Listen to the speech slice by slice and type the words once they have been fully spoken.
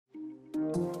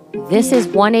This is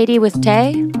 180 with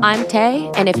Tay. I'm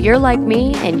Tay, and if you're like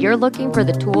me and you're looking for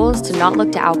the tools to not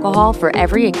look to alcohol for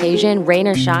every occasion, rain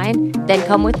or shine, then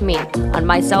come with me on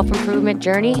my self-improvement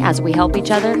journey as we help each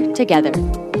other together.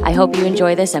 I hope you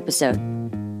enjoy this episode.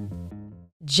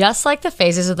 Just like the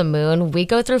phases of the moon, we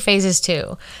go through phases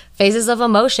too. Phases of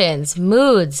emotions,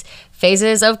 moods,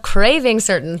 phases of craving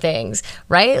certain things,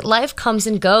 right? Life comes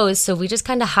and goes, so we just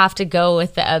kind of have to go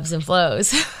with the ebbs and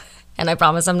flows. And I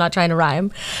promise I'm not trying to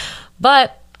rhyme.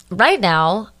 But right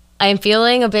now, I'm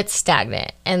feeling a bit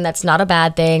stagnant, and that's not a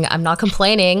bad thing. I'm not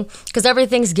complaining because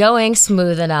everything's going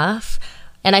smooth enough.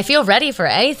 And I feel ready for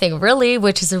anything, really,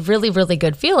 which is a really, really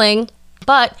good feeling.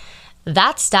 But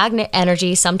that stagnant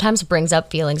energy sometimes brings up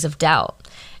feelings of doubt.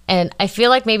 And I feel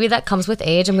like maybe that comes with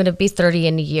age. I'm going to be 30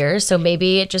 in a year. So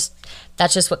maybe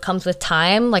that's just what comes with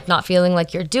time, like not feeling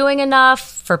like you're doing enough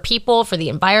for people, for the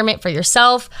environment, for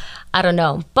yourself. I don't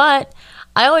know. But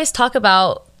I always talk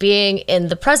about being in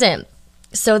the present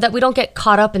so that we don't get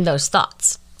caught up in those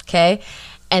thoughts. Okay.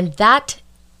 And that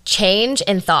change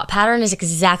in thought pattern is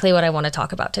exactly what I want to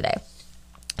talk about today.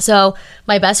 So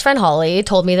my best friend Holly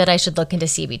told me that I should look into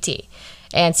CBT.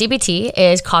 And CBT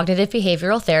is cognitive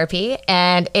behavioral therapy,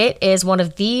 and it is one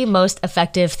of the most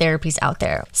effective therapies out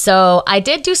there. So I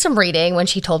did do some reading when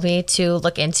she told me to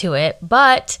look into it,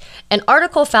 but an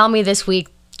article found me this week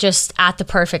just at the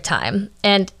perfect time.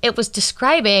 And it was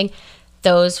describing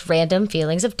those random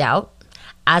feelings of doubt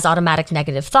as automatic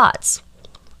negative thoughts.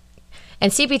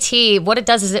 And CBT, what it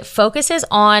does is it focuses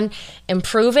on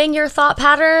improving your thought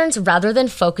patterns rather than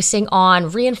focusing on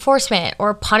reinforcement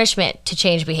or punishment to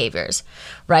change behaviors,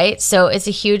 right? So it's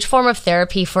a huge form of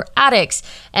therapy for addicts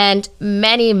and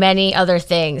many, many other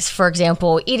things. For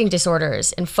example, eating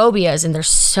disorders and phobias, and there's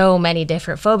so many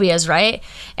different phobias, right?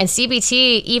 And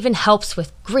CBT even helps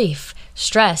with grief,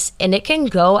 stress, and it can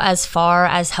go as far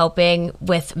as helping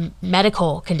with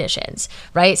medical conditions,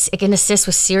 right? It can assist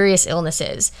with serious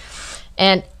illnesses.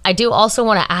 And I do also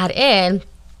want to add in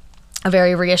a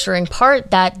very reassuring part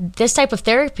that this type of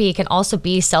therapy can also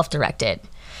be self-directed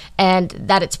and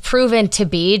that it's proven to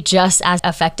be just as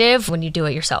effective when you do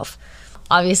it yourself.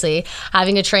 Obviously,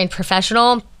 having a trained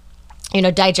professional,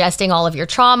 digesting all of your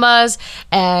traumas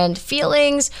and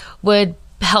feelings would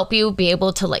help you be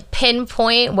able to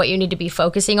pinpoint what you need to be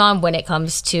focusing on when it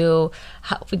comes to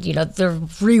the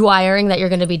rewiring that you're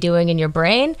going to be doing in your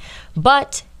brain.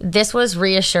 But this was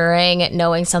reassuring,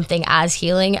 knowing something as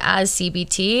healing as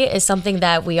CBT is something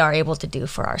that we are able to do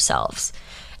for ourselves.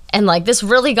 And this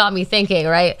really got me thinking,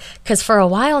 right? Because for a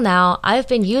while now, I've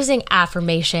been using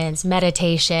affirmations,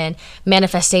 meditation,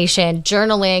 manifestation,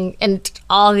 journaling, and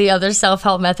all the other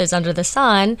self-help methods under the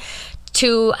sun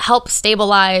to help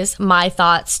stabilize my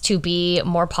thoughts to be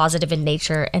more positive in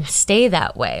nature and stay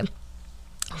that way.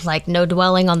 Like no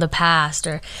dwelling on the past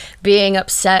or being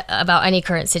upset about any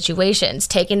current situations,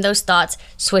 taking those thoughts,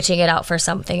 switching it out for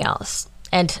something else.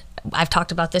 And I've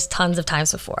talked about this tons of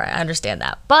times before. I understand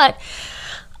that. But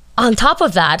on top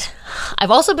of that, I've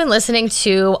also been listening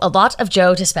to a lot of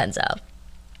Joe Dispenza,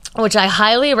 which I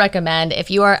highly recommend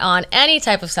if you are on any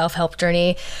type of self-help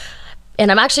journey. And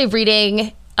I'm actually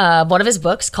reading one of his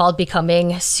books called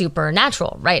Becoming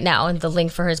Supernatural right now, and the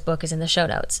link for his book is in the show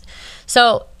notes.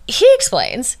 So he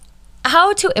explains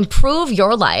how to improve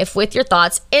your life with your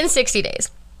thoughts in 60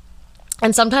 days.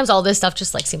 And sometimes all this stuff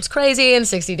just seems crazy, and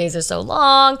 60 days is so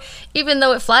long, even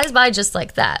though it flies by just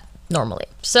like that normally.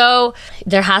 So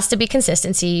there has to be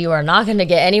consistency. You are not going to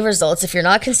get any results if you're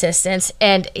not consistent.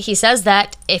 And he says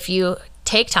that if you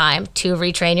take time to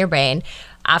retrain your brain,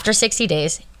 after 60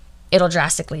 days, it'll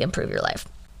drastically improve your life.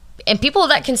 And people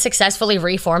that can successfully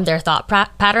reform their thought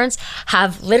patterns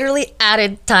have literally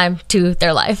added time to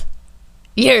their life.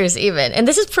 Years even. And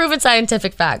this is proven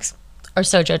scientific facts, or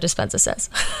so Joe Dispenza says.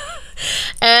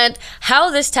 And how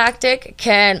this tactic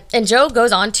can, and Joe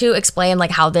goes on to explain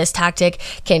how this tactic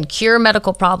can cure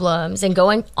medical problems, and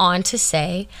going on to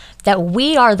say that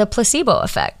we are the placebo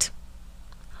effect.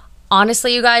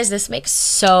 Honestly, you guys, this makes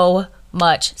so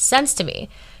much sense to me.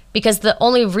 Because the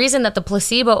only reason that the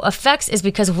placebo affects is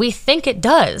because we think it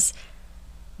does.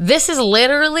 This is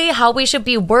literally how we should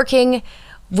be working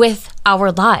with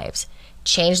our lives.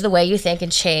 Change the way you think and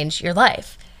change your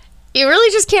life. You really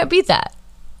just can't beat that,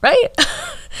 right?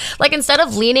 Instead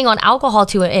of leaning on alcohol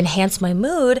to enhance my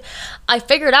mood, I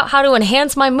figured out how to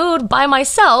enhance my mood by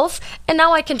myself, and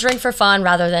now I can drink for fun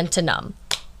rather than to numb.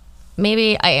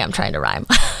 Maybe I am trying to rhyme.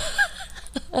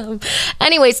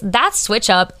 Anyways, that switch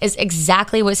up is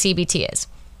exactly what CBT is.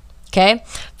 Okay.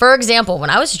 For example, when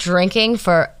I was drinking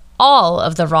for all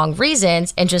of the wrong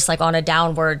reasons and just like on a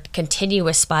downward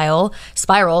continuous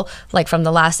spiral, like from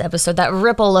the last episode, that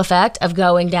ripple effect of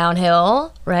going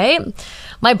downhill, right?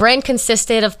 My brain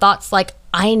consisted of thoughts like,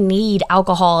 I need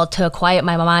alcohol to quiet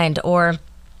my mind, or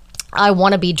I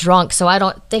want to be drunk so I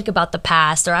don't think about the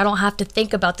past, or I don't have to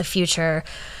think about the future.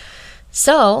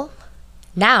 So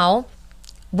now,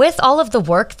 with all of the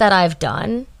work that I've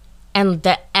done and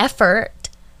the effort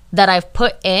that I've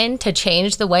put in to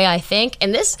change the way I think,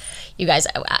 and this, you guys,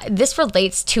 this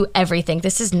relates to everything.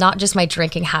 This is not just my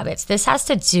drinking habits. This has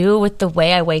to do with the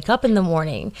way I wake up in the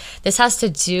morning. This has to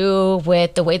do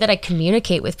with the way that I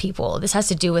communicate with people. This has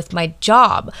to do with my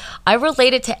job. I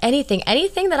relate it to anything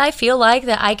that I feel like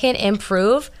that I can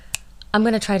improve, I'm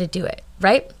going to try to do it,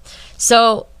 right?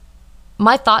 So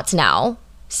my thoughts now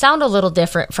sound a little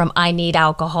different from I need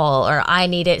alcohol or I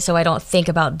need it so I don't think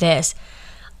about this.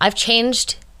 I've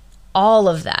changed all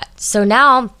of that. So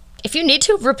now, if you need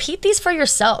to, repeat these for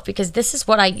yourself, because this is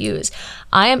what I use.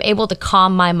 I am able to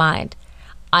calm my mind.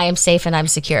 I am safe and I'm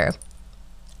secure.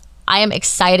 I am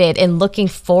excited and looking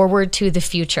forward to the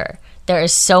future. There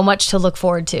is so much to look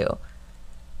forward to.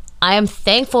 I am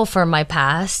thankful for my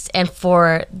past and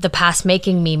for the past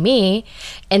making me me,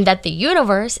 and that the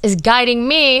universe is guiding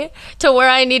me to where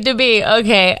I need to be.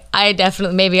 Okay,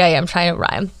 maybe I am trying to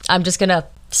rhyme. I'm just gonna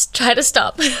try to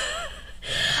stop.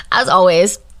 As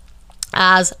always,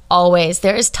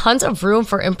 there is tons of room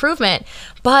for improvement,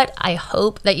 but I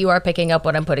hope that you are picking up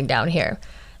what I'm putting down here.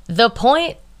 The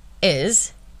point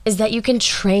is that you can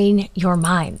train your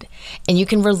mind and you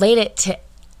can relate it to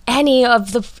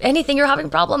anything you're having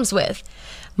problems with.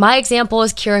 My example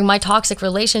is curing my toxic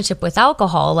relationship with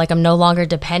alcohol. Like, I'm no longer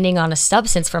depending on a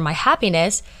substance for my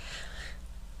happiness,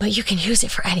 but you can use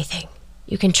it for anything.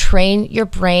 You can train your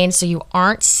brain so you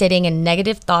aren't sitting in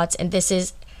negative thoughts. And this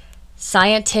is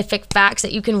scientific facts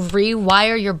that you can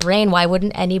rewire your brain. Why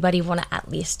wouldn't anybody want to at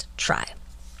least try?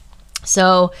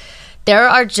 So there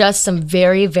are just some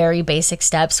very, very basic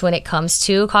steps when it comes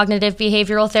to cognitive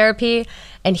behavioral therapy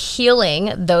and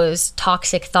healing those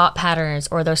toxic thought patterns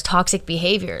or those toxic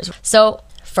behaviors. So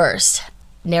first,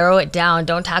 narrow it down.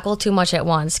 Don't tackle too much at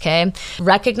once, okay?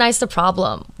 Recognize the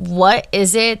problem. What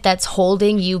is it that's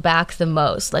holding you back the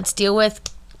most? Let's deal with,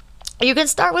 you can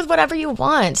start with whatever you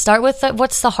want. Start with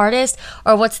what's the hardest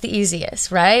or what's the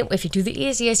easiest, right? If you do the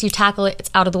easiest, you tackle it, it's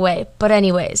out of the way. But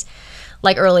anyways,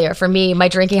 like earlier, for me, my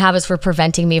drinking habits were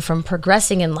preventing me from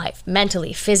progressing in life,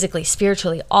 mentally, physically,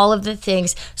 spiritually, all of the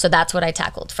things. So that's what I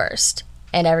tackled first,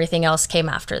 and everything else came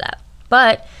after that.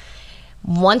 But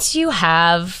once you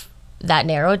have that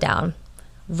narrowed down,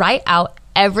 write out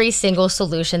every single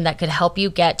solution that could help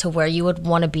you get to where you would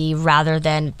want to be rather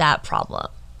than that problem,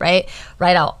 right?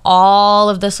 Write out all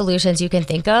of the solutions you can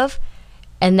think of,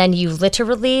 and then you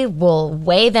literally will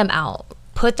weigh them out,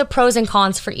 put the pros and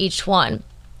cons for each one,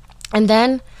 and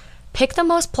then pick the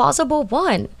most plausible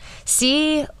one.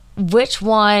 See which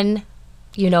one,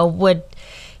 would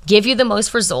give you the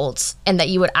most results and that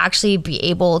you would actually be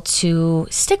able to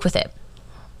stick with it,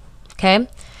 okay?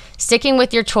 Sticking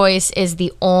with your choice is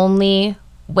the only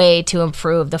way to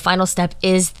improve. The final step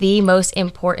is the most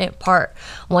important part.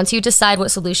 Once you decide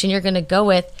what solution you're going to go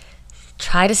with,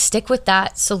 try to stick with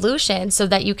that solution so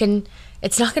that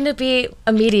it's not going to be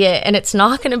immediate and it's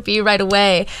not going to be right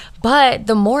away. But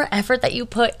the more effort that you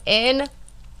put in,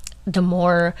 the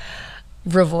more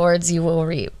rewards you will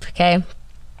reap, okay?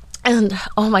 And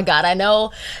oh my God, I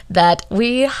know that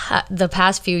the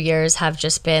past few years have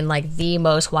just been like the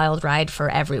most wild ride for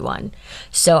everyone.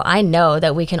 So I know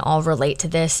that we can all relate to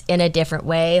this in a different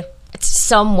way. It's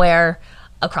somewhere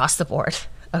across the board,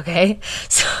 okay?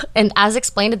 So, and as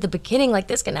explained at the beginning, like,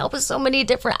 this can help with so many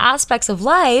different aspects of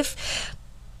life,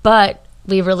 but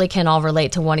we really can all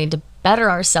relate to wanting to better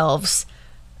ourselves,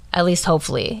 at least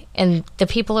hopefully, and the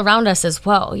people around us as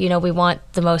well. We want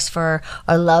the most for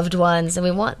our loved ones and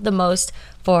we want the most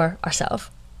for ourselves,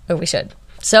 or we should.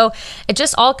 So it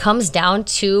just all comes down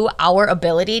to our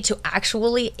ability to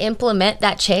actually implement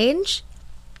that change.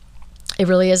 It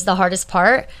really is the hardest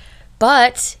part.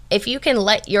 But if you can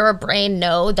let your brain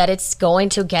know that it's going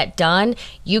to get done,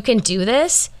 you can do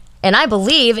this. And I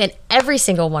believe in every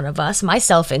single one of us,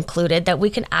 myself included, that we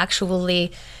can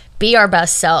actually be our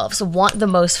best selves, want the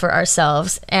most for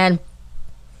ourselves. And,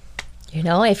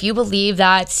 if you believe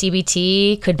that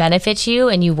CBT could benefit you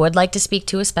and you would like to speak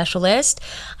to a specialist,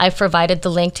 I've provided the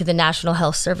link to the National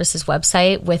Health Services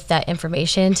website with that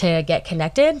information to get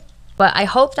connected. But I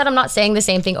hope that I'm not saying the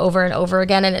same thing over and over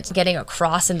again and it's getting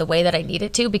across in the way that I need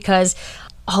it to, because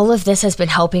all of this has been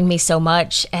helping me so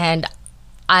much. And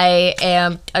I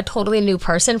am a totally new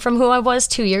person from who I was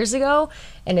 2 years ago.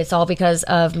 And it's all because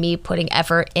of me putting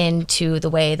effort into the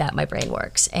way that my brain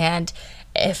works. And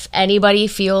if anybody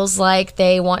feels like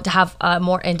they want to have a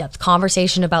more in-depth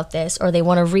conversation about this, or they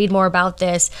want to read more about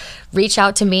this, reach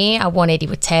out to me at 180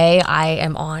 with Tay. I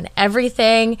am on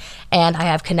everything, and I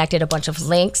have connected a bunch of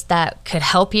links that could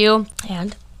help you.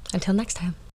 And until next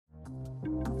time.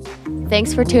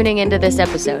 Thanks for tuning into this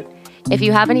episode. If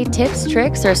you have any tips,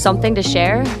 tricks, or something to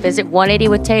share, visit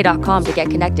 180withtay.com to get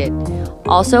connected.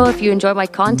 Also, if you enjoy my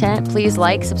content, please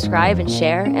like, subscribe, and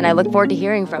share, and I look forward to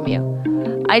hearing from you.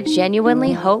 I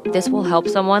genuinely hope this will help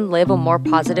someone live a more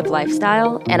positive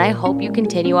lifestyle, and I hope you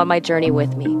continue on my journey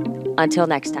with me. Until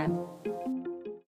next time.